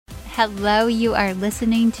Hello, you are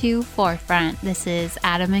listening to Forefront. This is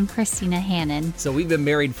Adam and Christina Hannon. So we've been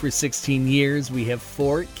married for 16 years. We have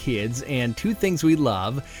 4 kids and 2 things we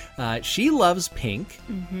love. She loves pink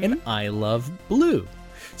and I love blue.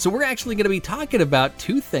 So we're actually going to be talking about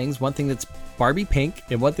 2 things, one thing that's Barbie pink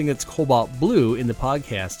and one thing that's cobalt blue in the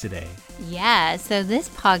podcast today. Yeah, so this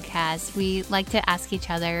podcast, we like to ask each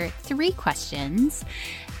other 3 questions.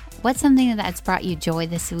 What's something that's brought you joy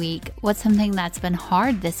this week? What's something that's been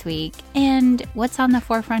hard this week? And what's on the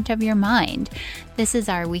forefront of your mind? This is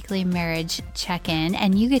our weekly marriage check-in,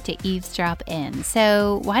 and you get to eavesdrop in.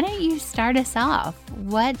 So why don't you start us off?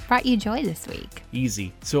 What brought you joy this week?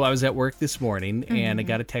 Easy. So I was at work this morning, and I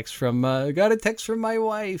got a text from my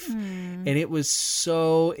wife, and it was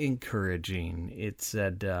so encouraging. It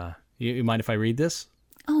said, "You mind if I read this?"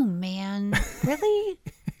 Oh man, really?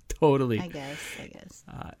 Totally. I guess.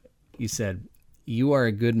 You said, "You are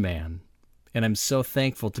a good man, and I'm so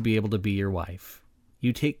thankful to be able to be your wife.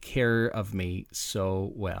 You take care of me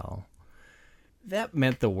so well." That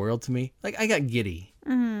meant the world to me. Like, I got giddy.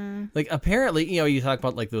 Like, apparently, you talk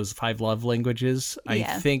about, like, those 5 love languages.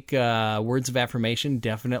 Yeah. I think words of affirmation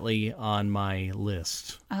definitely on my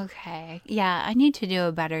list. Okay. Yeah, I need to do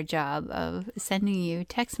a better job of sending you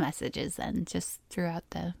text messages then, just throughout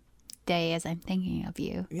the day as I'm thinking of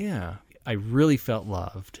you. Yeah. I really felt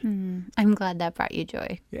loved. I'm glad that brought you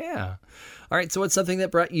joy. Yeah. All right. So what's something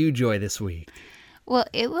that brought you joy this week? Well,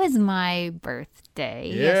 it was my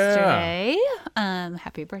birthday yesterday.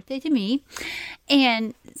 Happy birthday to me.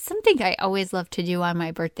 And something I always love to do on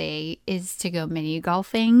my birthday is to go mini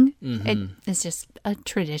golfing. It's just a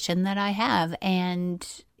tradition that I have. And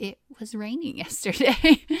it was raining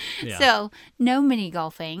yesterday. Yeah. So no mini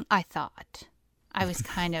golfing, I thought. I was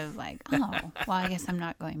kind of like, oh, well, I guess I'm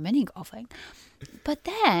not going mini golfing. But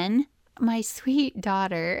then my sweet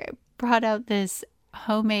daughter brought out this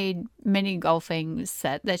homemade mini golfing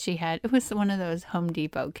set that she had. It was one of those Home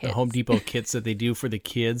Depot kits. The Home Depot kits that they do for the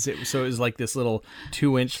kids. So it was like this little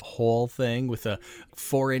 2-inch hole thing with a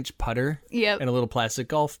 4-inch putter and a little plastic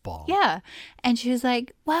golf ball. Yeah. And she was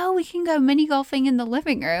like, well, we can go mini golfing in the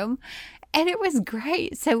living room. And it was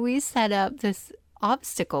great. So we set up this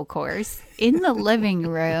obstacle course in the living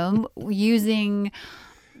room using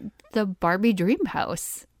the Barbie dream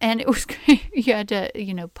house. And it was great. You had to,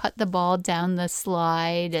 put the ball down the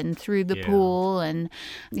slide and through the pool, and,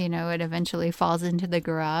 it eventually falls into the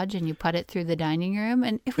garage and you put it through the dining room,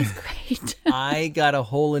 and it was great. I got a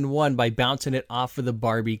hole-in-one by bouncing it off of the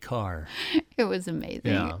Barbie car. It was amazing.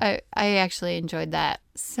 Yeah. I actually enjoyed that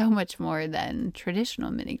so much more than traditional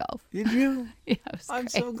mini golf. Did you? Yeah, it was I'm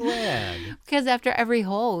great. so glad. Because after every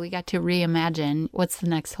hole, we got to reimagine what's the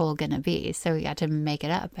next hole going to be. So we got to make it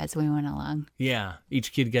up as we went along. Yeah.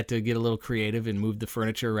 Each kid got to get a little creative and move the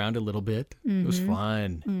furniture around a little bit. It was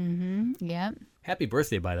fun. Yep. Happy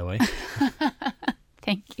birthday, by the way.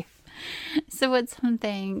 Thank you. So what's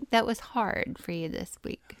something that was hard for you this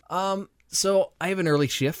week? So I have an early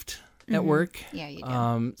shift at work. Yeah, you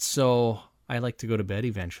do. So I like to go to bed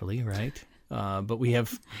eventually, right? But we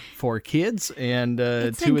have 4 kids, and 2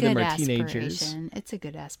 of them are teenagers. It's a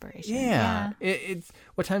good aspiration. Yeah. It's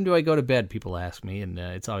what time do I go to bed? People ask me, and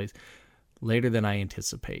it's always later than I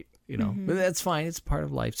anticipate. But that's fine. It's part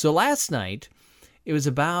of life. So last night, it was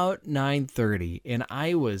about 9:30, and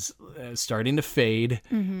I was starting to fade.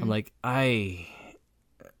 I'm like, I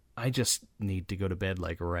just need to go to bed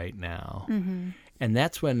like right now. And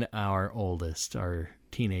that's when our oldest, our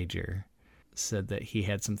teenager, said that he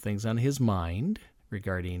had some things on his mind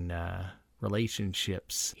regarding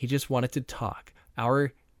relationships. He just wanted to talk.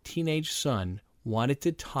 Our teenage son wanted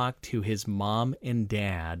to talk to his mom and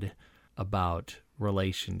dad about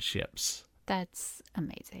relationships. That's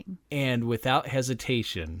amazing. And without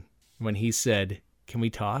hesitation, when he said, "Can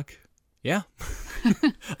we talk?" Yeah.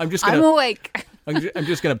 I'm awake. I'm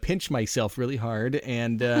just going to pinch myself really hard.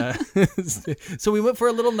 And so we went for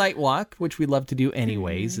a little night walk, which we love to do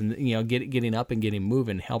anyways. And, getting up and getting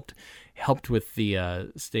moving helped with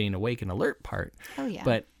the staying awake and alert part. Oh, yeah.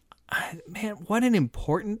 But, man, what an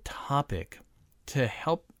important topic to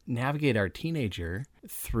help navigate our teenager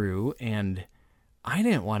through. And I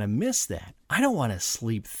didn't want to miss that. I don't want to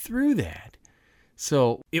sleep through that.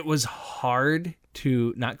 So it was hard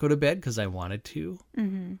to not go to bed because I wanted to.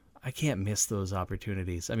 I can't miss those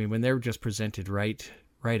opportunities. I mean, when they're just presented right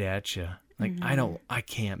at you, like I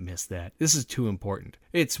can't miss that. This is too important.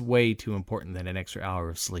 It's way too important than an extra hour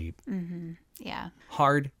of sleep. Yeah.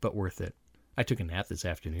 Hard, but worth it. I took a nap this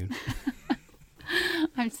afternoon.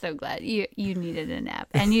 I'm so glad you needed a nap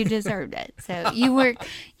and you deserved it. So you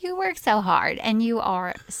work so hard, and you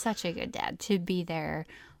are such a good dad to be there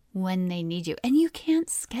when they need you. And you can't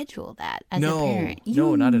schedule that as a parent.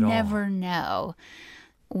 No, not at all. You never know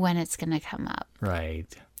when it's going to come up. Right.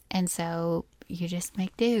 And so you just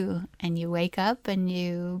make do, and you wake up and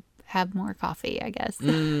you have more coffee, I guess.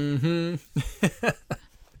 Mm-hmm.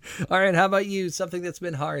 All right. How about you? Something that's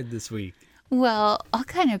been hard this week? Well, I'll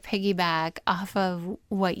kind of piggyback off of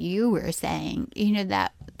what you were saying. You know,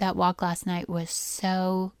 that walk last night was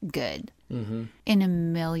so good in a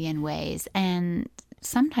million ways. And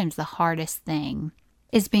sometimes the hardest thing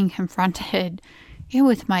is being confronted,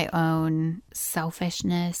 with my own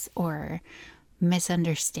selfishness or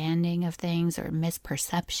misunderstanding of things or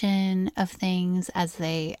misperception of things as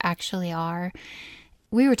they actually are.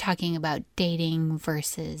 We were talking about dating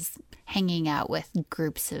versus hanging out with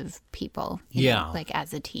groups of people, you know, like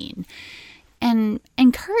as a teen, and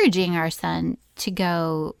encouraging our son to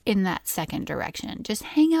go in that second direction. Just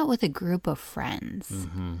hang out with a group of friends.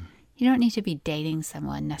 You don't need to be dating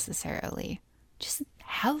someone necessarily. Just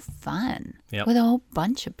have fun with a whole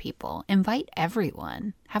bunch of people. Invite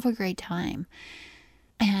everyone. Have a great time.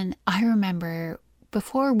 And I remember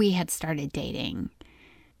before we had started dating,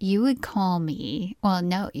 you would call me. Well,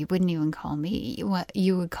 no, you wouldn't even call me.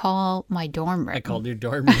 You would call my dorm room. I called your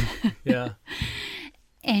dorm room. Yeah.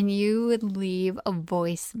 And you would leave a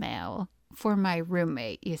voicemail for my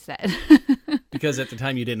roommate, you said. Because at the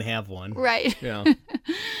time you didn't have one. Right. Yeah.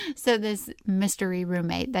 So this mystery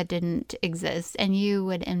roommate that didn't exist, and you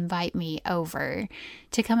would invite me over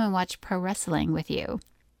to come and watch pro wrestling with you.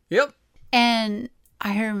 Yep. And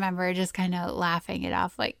I remember just kind of laughing it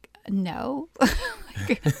off like, no,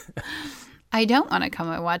 I don't want to come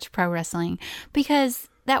and watch pro wrestling, because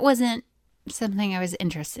that wasn't something I was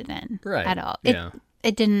interested in at all.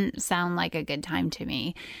 It didn't sound like a good time to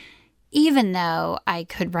me, even though I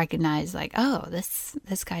could recognize like, oh, this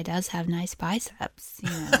guy does have nice biceps, you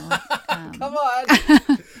know. Come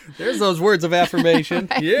on. There's those words of affirmation.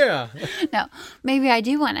 Right? Yeah. No, maybe I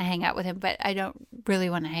do want to hang out with him, but I don't really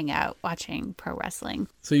want to hang out watching pro wrestling.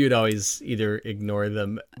 So you'd always either ignore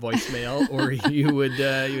the voicemail, or you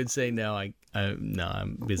would say, no,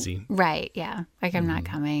 I'm busy. Right. Yeah. Like I'm not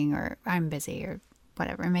coming, or I'm busy, or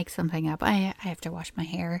whatever. Make something up. I have to wash my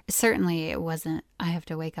hair. Certainly it wasn't, I have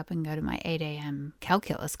to wake up and go to my 8 a.m.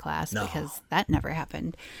 calculus class, because that never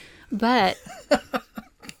happened. But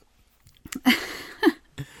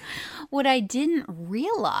what I didn't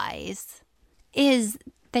realize is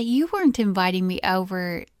that you weren't inviting me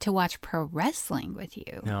over to watch pro wrestling with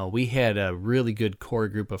you. No, we had a really good core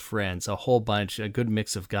group of friends, a whole bunch, a good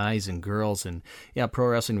mix of guys and girls. And yeah, pro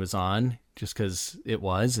wrestling was on just because it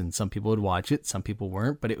was, and some people would watch it, some people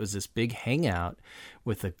weren't. But it was this big hangout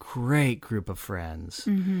with a great group of friends,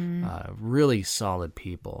 really solid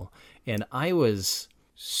people. And I was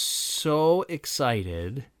so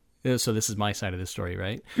excited. So this is my side of the story,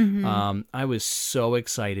 right? I was so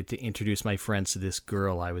excited to introduce my friends to this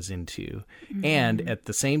girl I was into. And at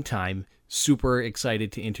the same time, super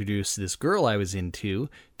excited to introduce this girl I was into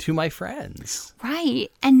to my friends.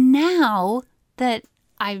 Right. And now that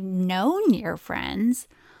I've known your friends,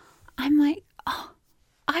 I'm like, oh,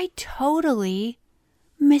 I totally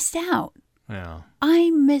missed out. Yeah.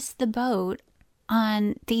 I missed the boat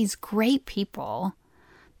on these great people,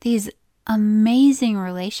 these amazing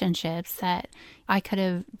relationships that I could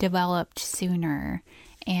have developed sooner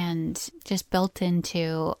and just built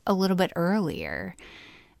into a little bit earlier.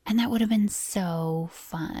 And that would have been so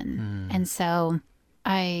fun. And so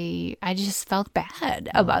I just felt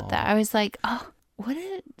bad about that. I was like, oh, what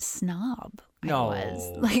a snob I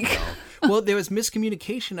was. Like, Well, there was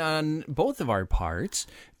miscommunication on both of our parts,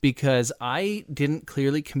 because I didn't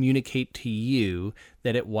clearly communicate to you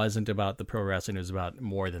that it wasn't about the pro wrestling. It was about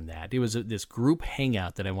more than that. It was this group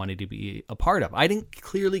hangout that I wanted to be a part of. I didn't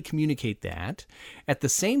clearly communicate that. At the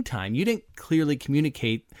same time, you didn't clearly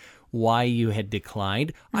communicate why you had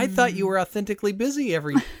declined. I thought you were authentically busy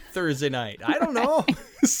every Thursday night. I don't know.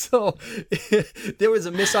 So there was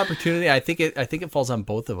a missed opportunity. I think it falls on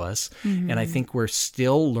both of us. And I think we're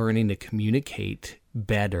still learning to communicate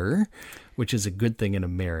better, which is a good thing in a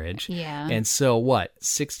marriage. Yeah. And so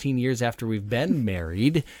 16 years after we've been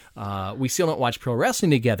married, we still don't watch pro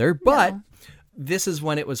wrestling together, but this is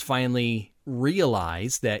when it was finally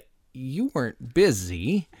realized that you weren't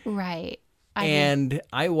busy. right.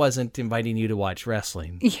 I wasn't inviting you to watch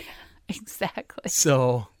wrestling. Yeah, exactly.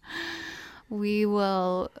 So we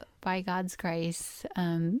will, by God's grace,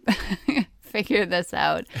 figure this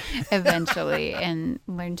out eventually and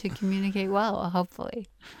learn to communicate well, hopefully.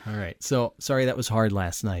 All right. So sorry that was hard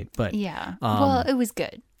last night, but yeah. Well, it was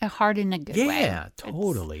good. Hard in a good way. Yeah,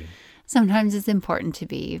 totally. sometimes it's important to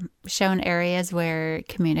be shown areas where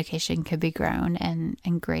communication could be grown and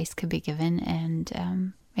grace could be given,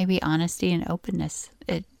 and maybe honesty and openness.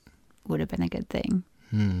 It would have been a good thing.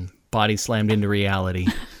 Body slammed into reality.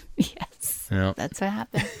 Yes, Yep. that's what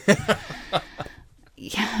happened.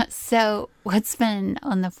 Yeah. So what's been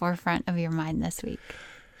on the forefront of your mind this week?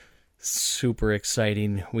 Super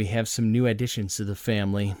exciting. We have some new additions to the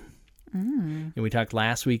family. And we talked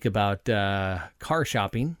last week about car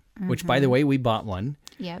shopping, which, by the way, we bought one.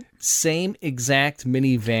 Yep. Same exact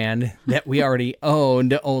minivan that we already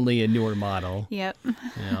owned, only a newer model. Yep.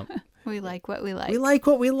 Yep. We like what we like. We like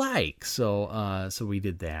what we like. So we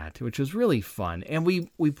did that, which was really fun. And we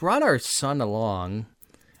brought our son along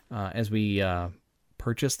as we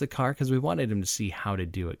purchased the car because we wanted him to see how to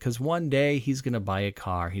do it. Because one day he's going to buy a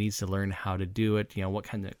car. He needs to learn how to do it, what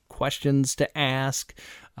kind of questions to ask,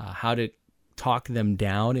 how to talk them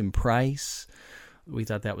down in price. We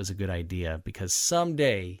thought that was a good idea because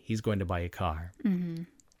someday he's going to buy a car. Mm-hmm.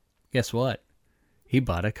 Guess what? He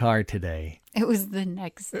bought a car today. It was the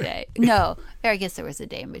next day. No, I guess there was a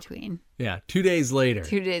day in between. Yeah, 2 days later.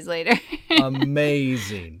 2 days later.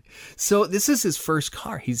 Amazing. So this is his first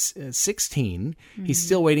car. He's 16. Mm-hmm. He's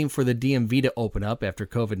still waiting for the DMV to open up after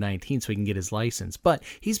COVID-19 so he can get his license. But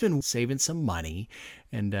he's been saving some money,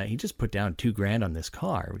 and he just put down $2,000 on this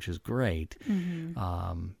car, which is great.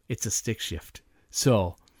 Mm-hmm. It's a stick shift.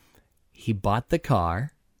 So he bought the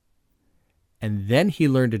car. And then he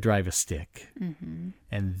learned to drive a stick. Mm-hmm.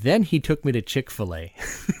 And then he took me to Chick-fil-A.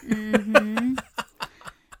 Mm-hmm.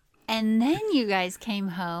 And then you guys came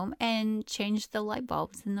home and changed the light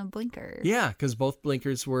bulbs in the blinker. Yeah, because both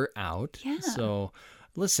blinkers were out. Yeah. So,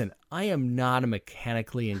 listen, I am not a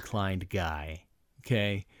mechanically inclined guy,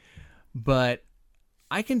 okay? But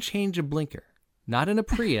I can change a blinker. Not in a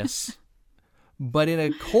Prius, but in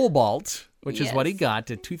a Cobalt, which is what he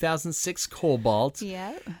got, a 2006 Cobalt.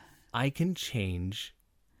 Yeah. I can change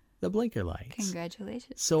the blinker lights.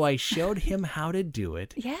 Congratulations. So I showed him how to do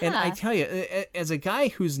it. Yeah. And I tell you, as a guy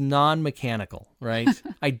who's non-mechanical, right?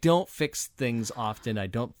 I don't fix things often. I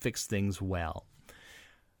don't fix things well.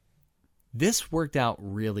 This worked out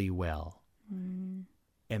really well. Mm.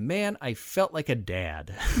 And man, I felt like a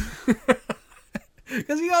dad.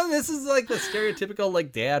 Because, this is like the stereotypical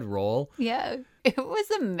dad role. Yeah, it was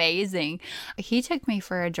amazing. He took me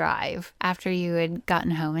for a drive after you had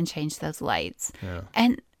gotten home and changed those lights. Yeah.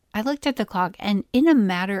 And I looked at the clock, and in a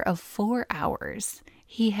matter of 4 hours,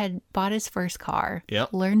 he had bought his first car,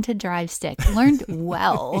 learned to drive stick, learned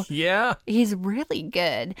well. Yeah. He's really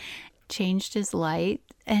good. Changed his light,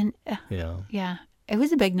 and yeah, it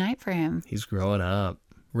was a big night for him. He's growing up.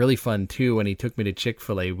 Really fun, too, when he took me to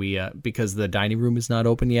Chick-fil-A, because the dining room is not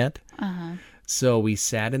open yet. Uh-huh. So we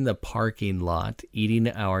sat in the parking lot eating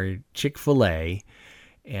our Chick-fil-A,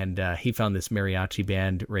 and he found this mariachi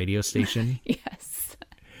band radio station. Yes.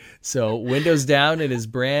 So windows down in his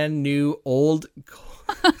brand new old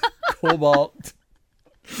Cobalt,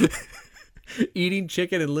 eating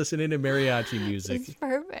chicken and listening to mariachi music. It's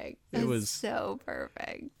perfect. It was so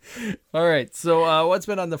perfect. All right. So what's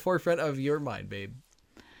been on the forefront of your mind, babe?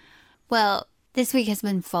 Well, this week has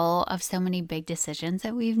been full of so many big decisions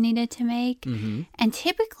that we've needed to make. Mm-hmm. And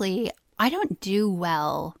typically, I don't do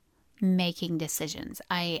well making decisions.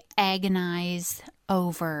 I agonize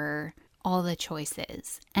over all the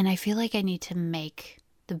choices. And I feel like I need to make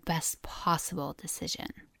the best possible decision.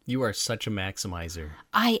 You are such a maximizer.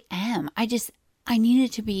 I am. I need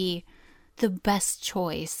it to be the best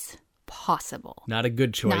choice possible. Not a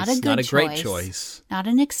good choice. Not a great choice. Not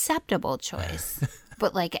an acceptable choice.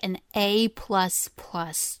 But like an A++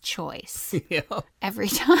 choice every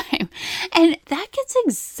time. And that gets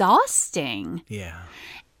exhausting. Yeah.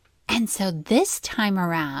 And so this time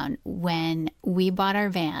around, when we bought our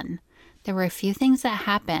van, there were a few things that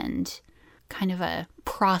happened, kind of a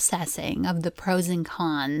processing of the pros and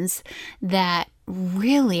cons that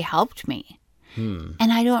really helped me. And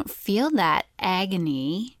I don't feel that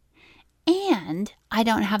agony. And I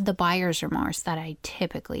don't have the buyer's remorse that I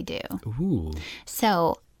typically do. Ooh.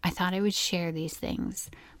 So I thought I would share these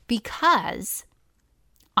things because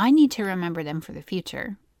I need to remember them for the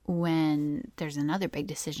future when there's another big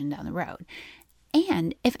decision down the road.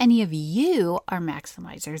 And if any of you are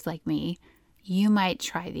maximizers like me, you might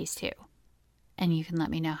try these too. And you can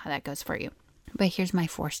let me know how that goes for you. But here's my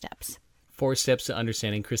 4 steps. 4 steps to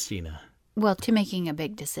understanding Christina. Well, to making a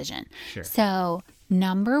big decision. Sure. So,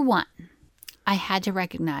 number 1, I had to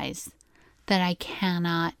recognize that I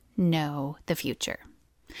cannot know the future.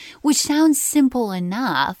 Which sounds simple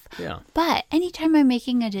enough. Yeah. But anytime I'm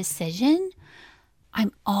making a decision,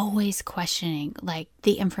 I'm always questioning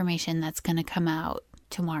the information that's going to come out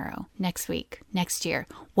tomorrow, next week, next year?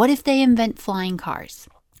 What if they invent flying cars?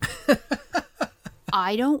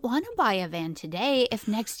 I don't want to buy a van today if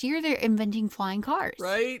next year they're inventing flying cars.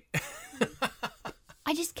 Right?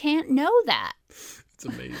 I just can't know that. It's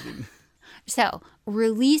amazing. So,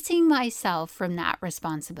 releasing myself from that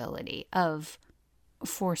responsibility of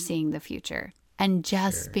foreseeing the future and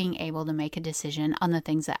just being able to make a decision on the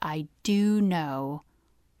things that I do know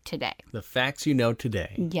today. The facts you know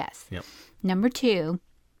today. Yes. Yep. Number 2,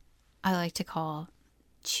 I like to call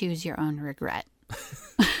choose your own regret.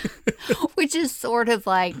 Which is sort of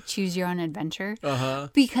like choose your own adventure.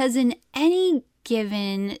 Because in any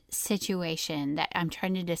given situation that I'm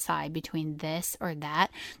trying to decide between this or that,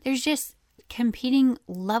 there's just competing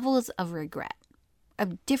levels of regret,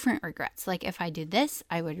 of different regrets. Like if I did this,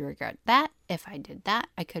 I would regret that. If I did that,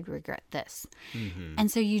 I could regret this.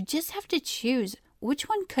 And so you just have to choose, which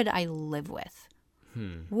one could I live with?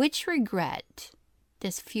 Which regret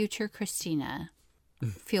does future Christina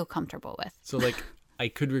feel comfortable with? So like, I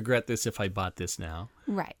could regret this if I bought this now.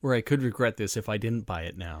 Right. Or I could regret this if I didn't buy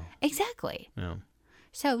it now. Exactly. Yeah.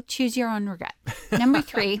 So choose your own regret. Number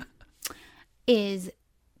 3 is,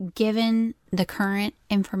 given the current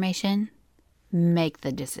information, make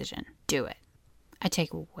the decision. Do it. I take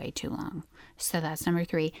way too long. So that's number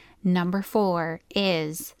 3. Number 4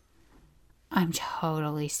 is, I'm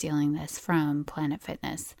totally stealing this from Planet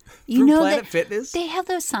Fitness. From Planet Fitness? They have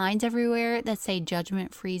those signs everywhere that say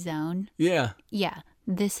judgment-free zone. Yeah. Yeah,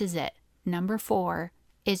 this is it. Number 4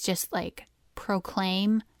 is just like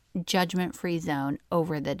proclaim judgment-free zone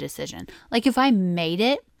over the decision. Like if I made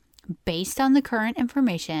it based on the current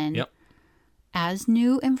information, as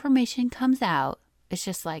new information comes out, it's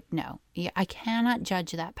just like, no, I cannot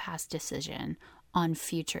judge that past decision on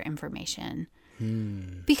future information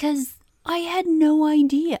because I had no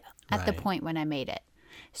idea at the point when I made it.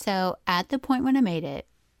 So at the point when I made it,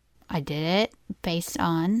 I did it based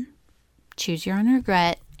on choose your own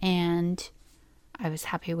regret, and I was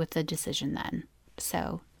happy with the decision then.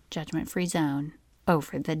 So judgment-free zone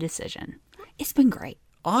over the decision. It's been great.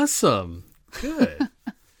 Awesome. Good.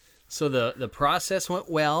 So the process went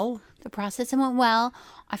well. The process went well.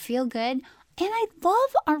 I feel good. And I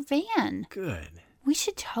love our van. Good. We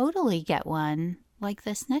should totally get one like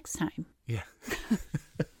this next time. Yeah.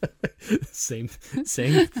 Same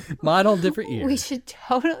model, different year. We should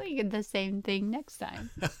totally get the same thing next time.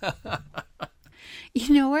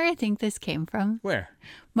 You know where I think this came from? Where?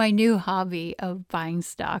 My new hobby of buying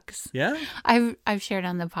stocks. Yeah? I've shared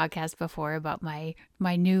on the podcast before about my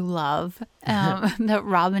new love, the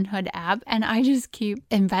Robinhood app, and I just keep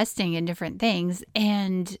investing in different things,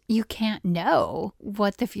 and you can't know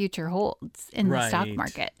what the future holds in the stock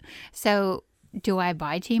market. So do I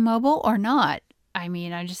buy T-Mobile or not? I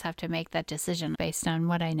mean, I just have to make that decision based on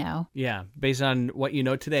what I know. Yeah, based on what you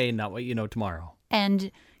know today, not what you know tomorrow.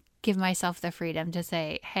 And give myself the freedom to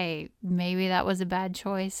say, hey, maybe that was a bad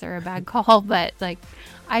choice or a bad call, but like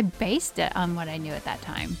I based it on what I knew at that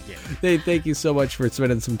time. Yeah. Hey, thank you so much for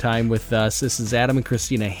spending some time with us. This is Adam and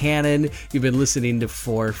Christina Hannon. You've been listening to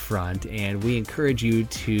Forefront, and we encourage you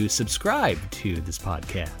to subscribe to this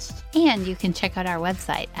podcast. And you can check out our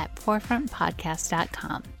website at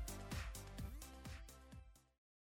forefrontpodcast.com.